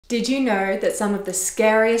Did you know that some of the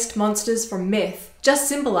scariest monsters from myth just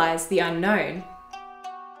symbolize the unknown?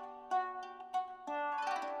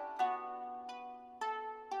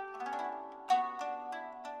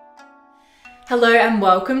 Hello and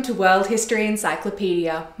welcome to World History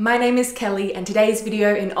Encyclopedia. My name is Kelly, and today's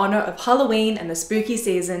video, in honour of Halloween and the spooky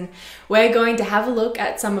season, we're going to have a look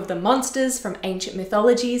at some of the monsters from ancient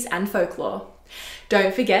mythologies and folklore.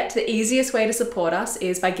 Don't forget, the easiest way to support us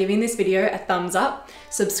is by giving this video a thumbs up,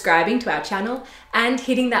 subscribing to our channel, and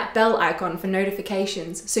hitting that bell icon for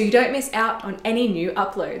notifications so you don't miss out on any new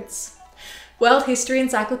uploads. World History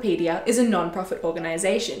Encyclopedia is a non-profit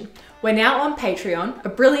organisation. We're now on Patreon, a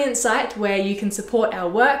brilliant site where you can support our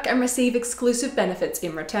work and receive exclusive benefits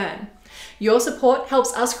in return. Your support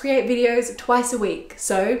helps us create videos twice a week,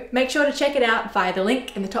 so make sure to check it out via the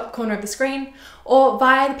link in the top corner of the screen or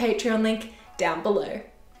via the Patreon link down below.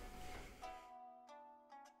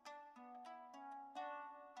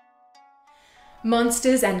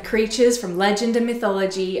 Monsters and creatures from legend and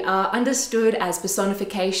mythology are understood as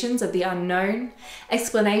personifications of the unknown,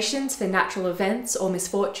 explanations for natural events or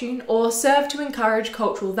misfortune, or serve to encourage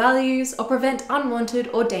cultural values or prevent unwanted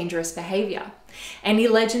or dangerous behaviour. Any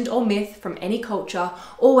legend or myth from any culture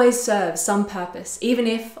always serves some purpose, even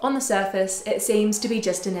if, on the surface, it seems to be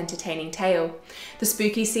just an entertaining tale. The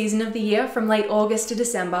spooky season of the year from late August to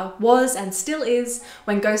December was, and still is,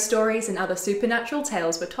 when ghost stories and other supernatural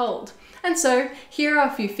tales were told. And so, here are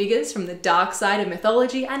a few figures from the dark side of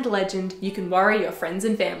mythology and legend you can worry your friends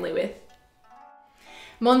and family with.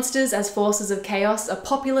 Monsters as forces of chaos are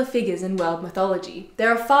popular figures in world mythology.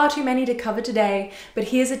 There are far too many to cover today, but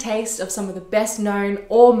here's a taste of some of the best known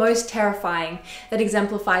or most terrifying that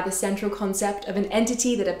exemplify the central concept of an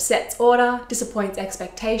entity that upsets order, disappoints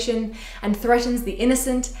expectation, and threatens the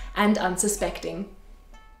innocent and unsuspecting.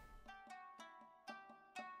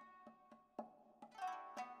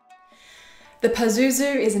 The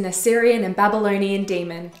Pazuzu is an Assyrian and Babylonian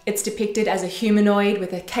demon. It's depicted as a humanoid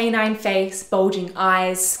with a canine face, bulging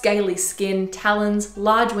eyes, scaly skin, talons,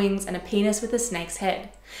 large wings, and a penis with a snake's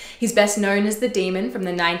head. He's best known as the demon from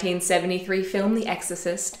the 1973 film The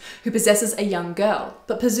Exorcist, who possesses a young girl.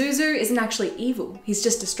 But Pazuzu isn't actually evil, he's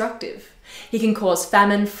just destructive. He can cause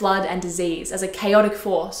famine, flood, and disease as a chaotic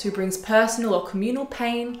force who brings personal or communal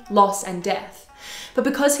pain, loss, and death. But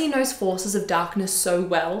because he knows forces of darkness so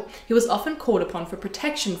well, he was often called upon for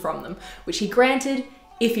protection from them, which he granted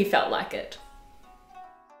if he felt like it.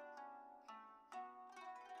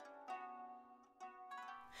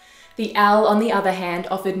 The owl, on the other hand,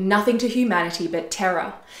 offered nothing to humanity but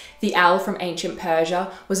terror. The owl from ancient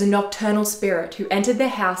Persia was a nocturnal spirit who entered their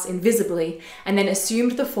house invisibly and then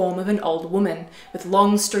assumed the form of an old woman, with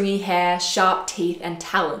long stringy hair, sharp teeth, and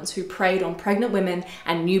talons, who preyed on pregnant women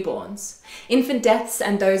and newborns. Infant deaths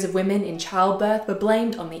and those of women in childbirth were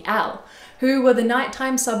blamed on the owl, who were the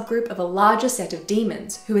nighttime subgroup of a larger set of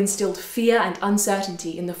demons who instilled fear and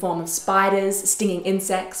uncertainty in the form of spiders, stinging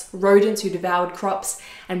insects, rodents who devoured crops,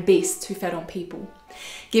 and beasts who fed on people.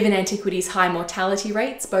 Given antiquity's high mortality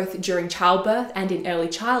rates, both during childbirth and in early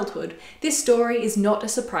childhood, this story is not a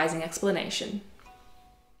surprising explanation.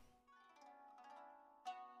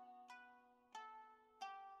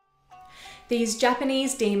 These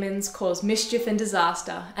Japanese demons cause mischief and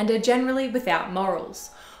disaster and are generally without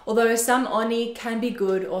morals, although some oni can be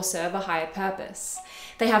good or serve a higher purpose.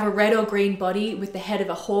 They have a red or green body with the head of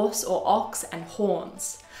a horse or ox and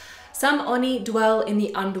horns. Some oni dwell in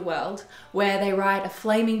the underworld, where they ride a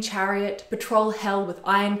flaming chariot, patrol hell with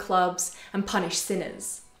iron clubs, and punish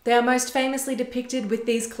sinners. They are most famously depicted with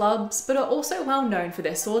these clubs, but are also well known for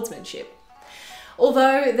their swordsmanship.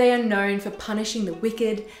 Although they are known for punishing the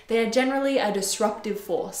wicked, they are generally a disruptive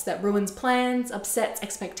force that ruins plans, upsets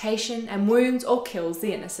expectation, and wounds or kills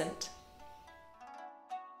the innocent.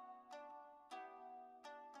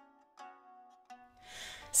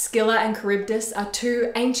 Scylla and Charybdis are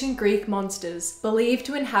two ancient Greek monsters believed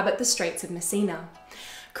to inhabit the Straits of Messina.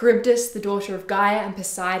 Charybdis, the daughter of Gaia and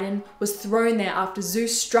Poseidon, was thrown there after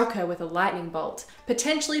Zeus struck her with a lightning bolt,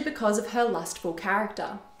 potentially because of her lustful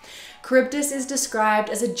character. Charybdis is described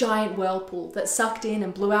as a giant whirlpool that sucked in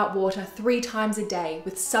and blew out water 3 times a day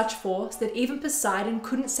with such force that even Poseidon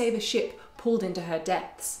couldn't save a ship pulled into her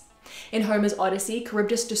depths. In Homer's Odyssey,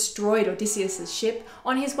 Charybdis destroyed Odysseus' ship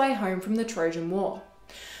on his way home from the Trojan War.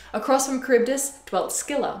 Across from Charybdis dwelt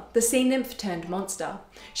Scylla, the sea nymph turned monster.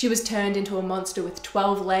 She was turned into a monster with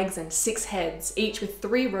 12 legs and 6 heads, each with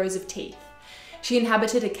 3 rows of teeth. She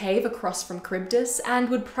inhabited a cave across from Charybdis and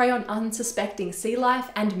would prey on unsuspecting sea life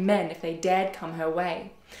and men if they dared come her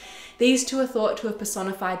way. These two are thought to have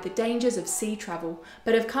personified the dangers of sea travel,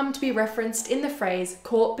 but have come to be referenced in the phrase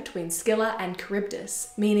caught between Scylla and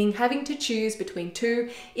Charybdis, meaning having to choose between two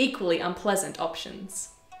equally unpleasant options.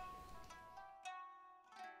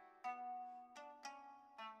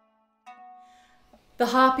 The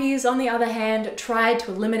Harpies, on the other hand, tried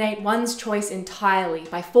to eliminate one's choice entirely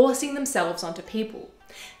by forcing themselves onto people.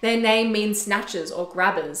 Their name means snatchers or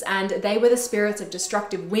grabbers, and they were the spirits of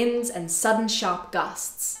destructive winds and sudden sharp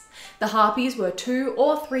gusts. The Harpies were 2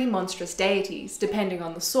 or 3 monstrous deities, depending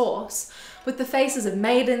on the source, with the faces of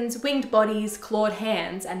maidens, winged bodies, clawed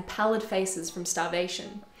hands, and pallid faces from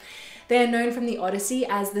starvation. They are known from the Odyssey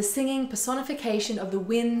as the singing personification of the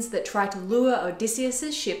winds that try to lure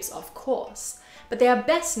Odysseus's ships off course, but they are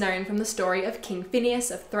best known from the story of King Phineus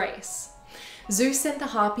of Thrace. Zeus sent the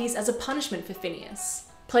Harpies as a punishment for Phineus.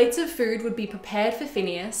 Plates of food would be prepared for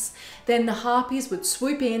Phineus, then the Harpies would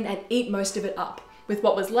swoop in and eat most of it up, with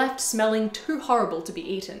what was left smelling too horrible to be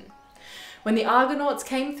eaten. When the Argonauts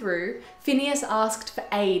came through, Phineus asked for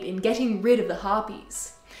aid in getting rid of the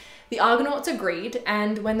Harpies. The Argonauts agreed,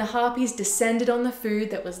 and when the Harpies descended on the food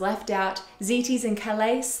that was left out, Zetes and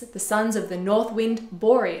Calais, the sons of the north wind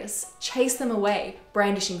Boreas, chased them away,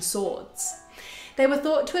 brandishing swords. They were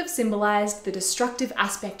thought to have symbolised the destructive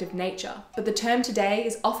aspect of nature, but the term today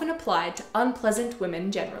is often applied to unpleasant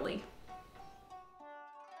women generally.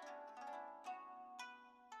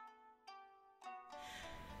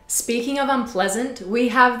 Speaking of unpleasant, we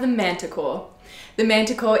have the manticore. The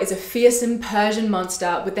manticore is a fearsome Persian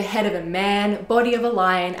monster with the head of a man, body of a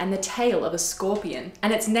lion, and the tail of a scorpion,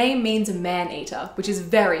 and its name means a man-eater, which is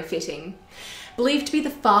very fitting. Believed to be the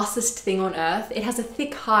fastest thing on Earth, it has a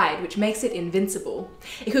thick hide which makes it invincible.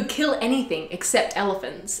 It could kill anything except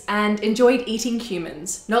elephants, and enjoyed eating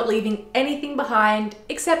humans, not leaving anything behind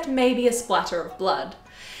except maybe a splatter of blood.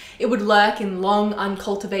 It would lurk in long,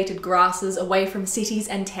 uncultivated grasses away from cities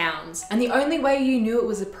and towns, and the only way you knew it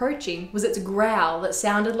was approaching was its growl that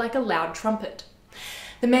sounded like a loud trumpet.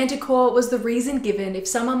 The manticore was the reason given if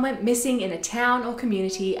someone went missing in a town or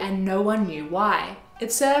community and no one knew why.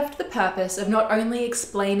 It served the purpose of not only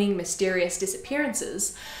explaining mysterious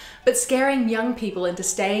disappearances, but scaring young people into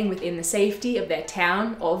staying within the safety of their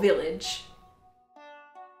town or village.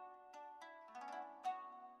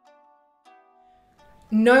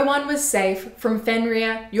 No one was safe from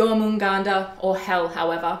Fenrir, Jormungandr, or Hell,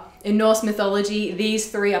 however. In Norse mythology,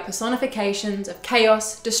 these 3 are personifications of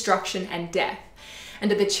chaos, destruction, and death,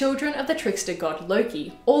 and are the children of the trickster god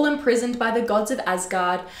Loki, all imprisoned by the gods of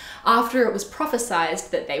Asgard after it was prophesied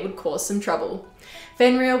that they would cause some trouble.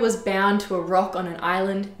 Fenrir was bound to a rock on an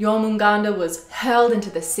island, Jormungandr was hurled into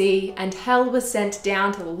the sea, and Hel was sent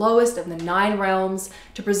down to the lowest of the 9 realms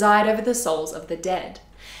to preside over the souls of the dead.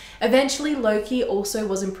 Eventually, Loki also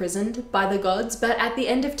was imprisoned by the gods, but at the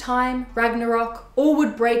end of time, Ragnarok, all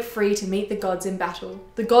would break free to meet the gods in battle.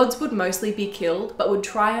 The gods would mostly be killed, but would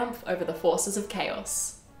triumph over the forces of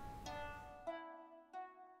chaos.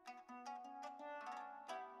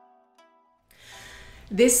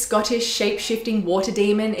 This Scottish shape-shifting water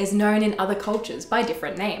demon is known in other cultures by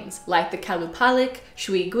different names, like the Kalupalik,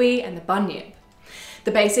 Shuigui, and the Bunyip. The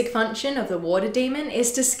basic function of the water demon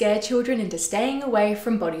is to scare children into staying away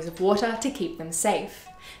from bodies of water to keep them safe.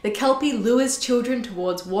 The Kelpie lures children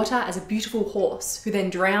towards water as a beautiful horse, who then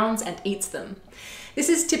drowns and eats them. This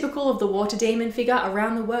is typical of the water demon figure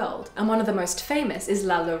around the world, and one of the most famous is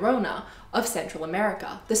La Llorona of Central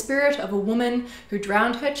America, the spirit of a woman who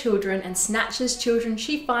drowned her children and snatches children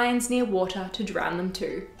she finds near water to drown them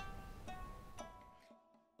too.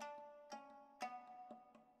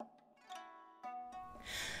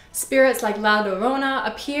 Spirits like La Llorona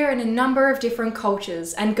appear in a number of different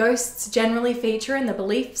cultures, and ghosts generally feature in the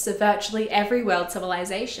beliefs of virtually every world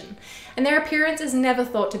civilization, and their appearance is never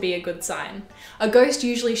thought to be a good sign. A ghost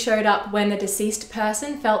usually showed up when the deceased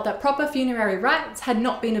person felt that proper funerary rites had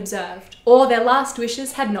not been observed, or their last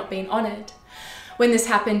wishes had not been honoured. When this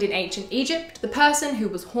happened in ancient Egypt, the person who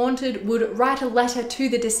was haunted would write a letter to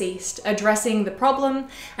the deceased, addressing the problem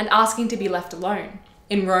and asking to be left alone.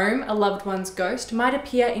 In Rome, a loved one's ghost might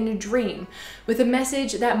appear in a dream with a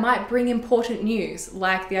message that might bring important news,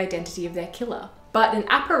 like the identity of their killer. But an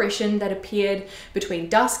apparition that appeared between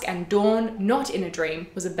dusk and dawn, not in a dream,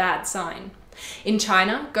 was a bad sign. In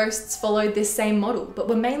China, ghosts followed this same model, but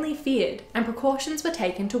were mainly feared, and precautions were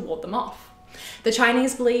taken to ward them off. The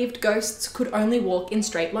Chinese believed ghosts could only walk in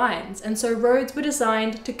straight lines, and so roads were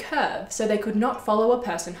designed to curve so they could not follow a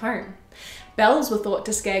person home. Bells were thought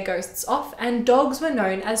to scare ghosts off, and dogs were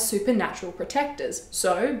known as supernatural protectors.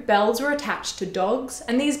 So bells were attached to dogs,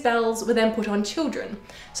 and these bells were then put on children,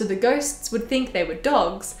 so the ghosts would think they were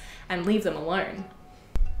dogs and leave them alone.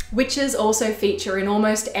 Witches also feature in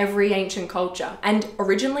almost every ancient culture, and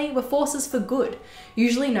originally were forces for good,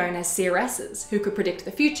 usually known as seeresses, who could predict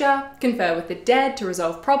the future, confer with the dead to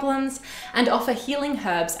resolve problems, and offer healing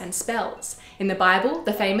herbs and spells. In the Bible,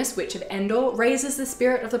 the famous Witch of Endor raises the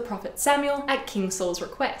spirit of the prophet Samuel at King Saul's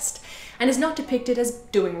request, and is not depicted as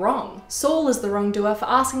doing wrong. Saul is the wrongdoer for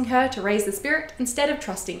asking her to raise the spirit instead of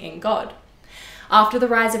trusting in God. After the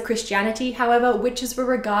rise of Christianity, however, witches were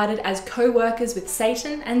regarded as co-workers with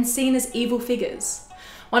Satan and seen as evil figures.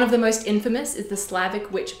 One of the most infamous is the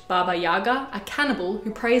Slavic witch Baba Yaga, a cannibal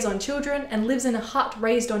who preys on children and lives in a hut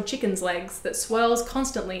raised on chicken's legs that swirls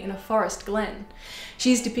constantly in a forest glen.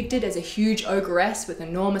 She is depicted as a huge ogress with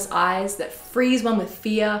enormous eyes that freeze one with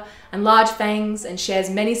fear and large fangs, and shares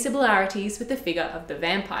many similarities with the figure of the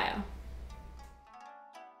vampire.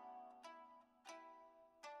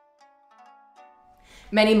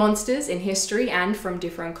 Many monsters in history and from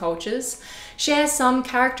different cultures share some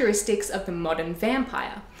characteristics of the modern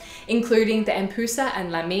vampire, including the Empusa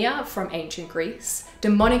and Lamia from ancient Greece,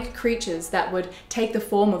 demonic creatures that would take the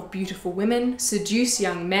form of beautiful women, seduce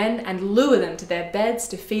young men, and lure them to their beds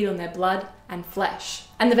to feed on their blood and flesh,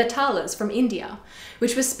 and the Vetalas from India,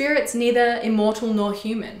 which were spirits neither immortal nor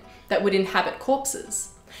human that would inhabit corpses.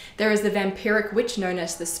 There is the vampiric witch known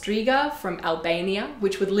as the Striga from Albania,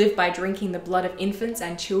 which would live by drinking the blood of infants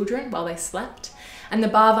and children while they slept, and the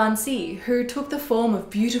Barvansi, who took the form of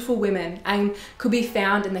beautiful women and could be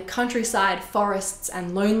found in the countryside, forests,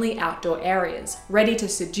 and lonely outdoor areas, ready to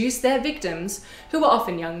seduce their victims, who were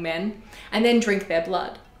often young men, and then drink their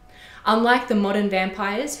blood. Unlike the modern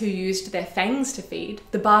vampires who used their fangs to feed,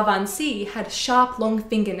 the Barvansi had sharp, long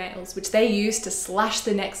fingernails, which they used to slash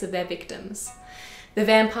the necks of their victims. The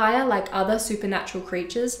vampire, like other supernatural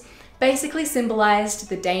creatures, basically symbolized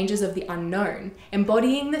the dangers of the unknown,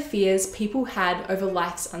 embodying the fears people had over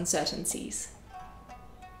life's uncertainties.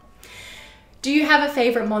 Do you have a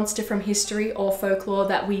favorite monster from history or folklore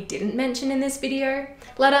that we didn't mention in this video?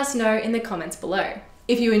 Let us know in the comments below.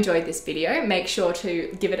 If you enjoyed this video, make sure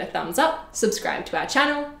to give it a thumbs up, subscribe to our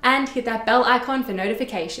channel, and hit that bell icon for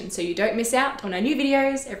notifications so you don't miss out on our new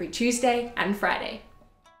videos every Tuesday and Friday.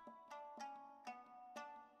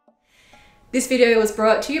 This video was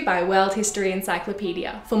brought to you by World History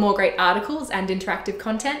Encyclopedia. For more great articles and interactive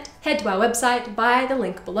content, head to our website via the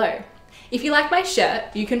link below. If you like my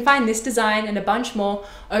shirt, you can find this design and a bunch more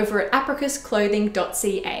over at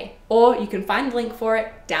apricusclothing.ca, or you can find the link for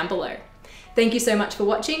it down below. Thank you so much for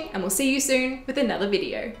watching, and we'll see you soon with another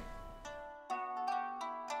video.